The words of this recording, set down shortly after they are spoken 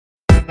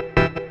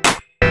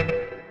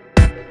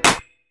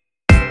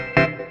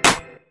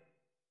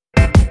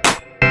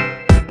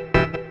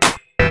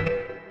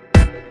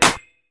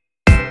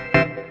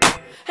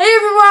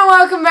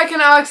Welcome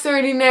back in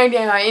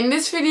Alex3099. In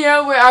this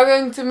video we are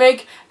going to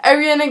make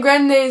Ariana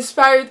Grande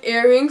inspired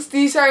earrings.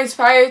 These are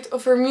inspired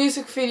of her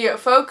music video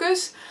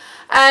Focus.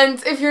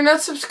 And if you're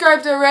not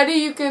subscribed already,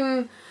 you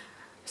can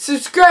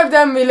subscribe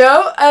down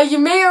below. You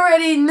may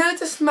already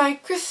notice my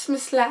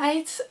Christmas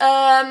lights.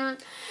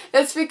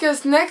 That's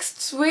because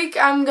next week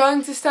I'm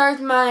going to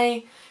start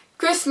my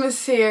Christmas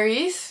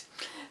series.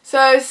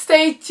 So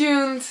stay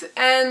tuned.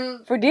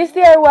 And for this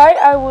DIY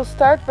I will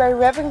start by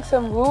wrapping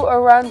some wool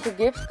around the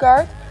gift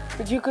card,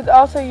 but you could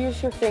also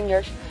use your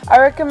fingers. I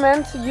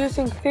recommend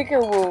using thicker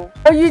wool.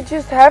 So you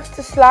just have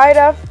to slide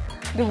off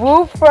the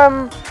wool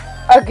from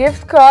a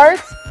gift card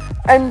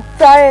and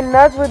tie a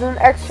knot with an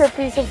extra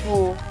piece of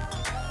wool.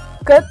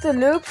 Cut the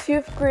loops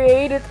you've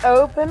created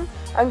open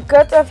and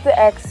cut off the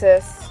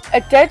excess.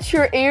 Attach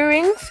your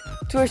earrings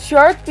to a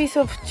short piece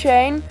of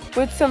chain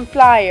with some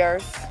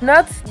pliers.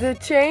 Knot the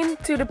chain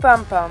to the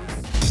pom-poms.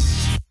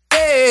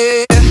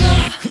 Hey,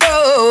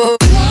 no.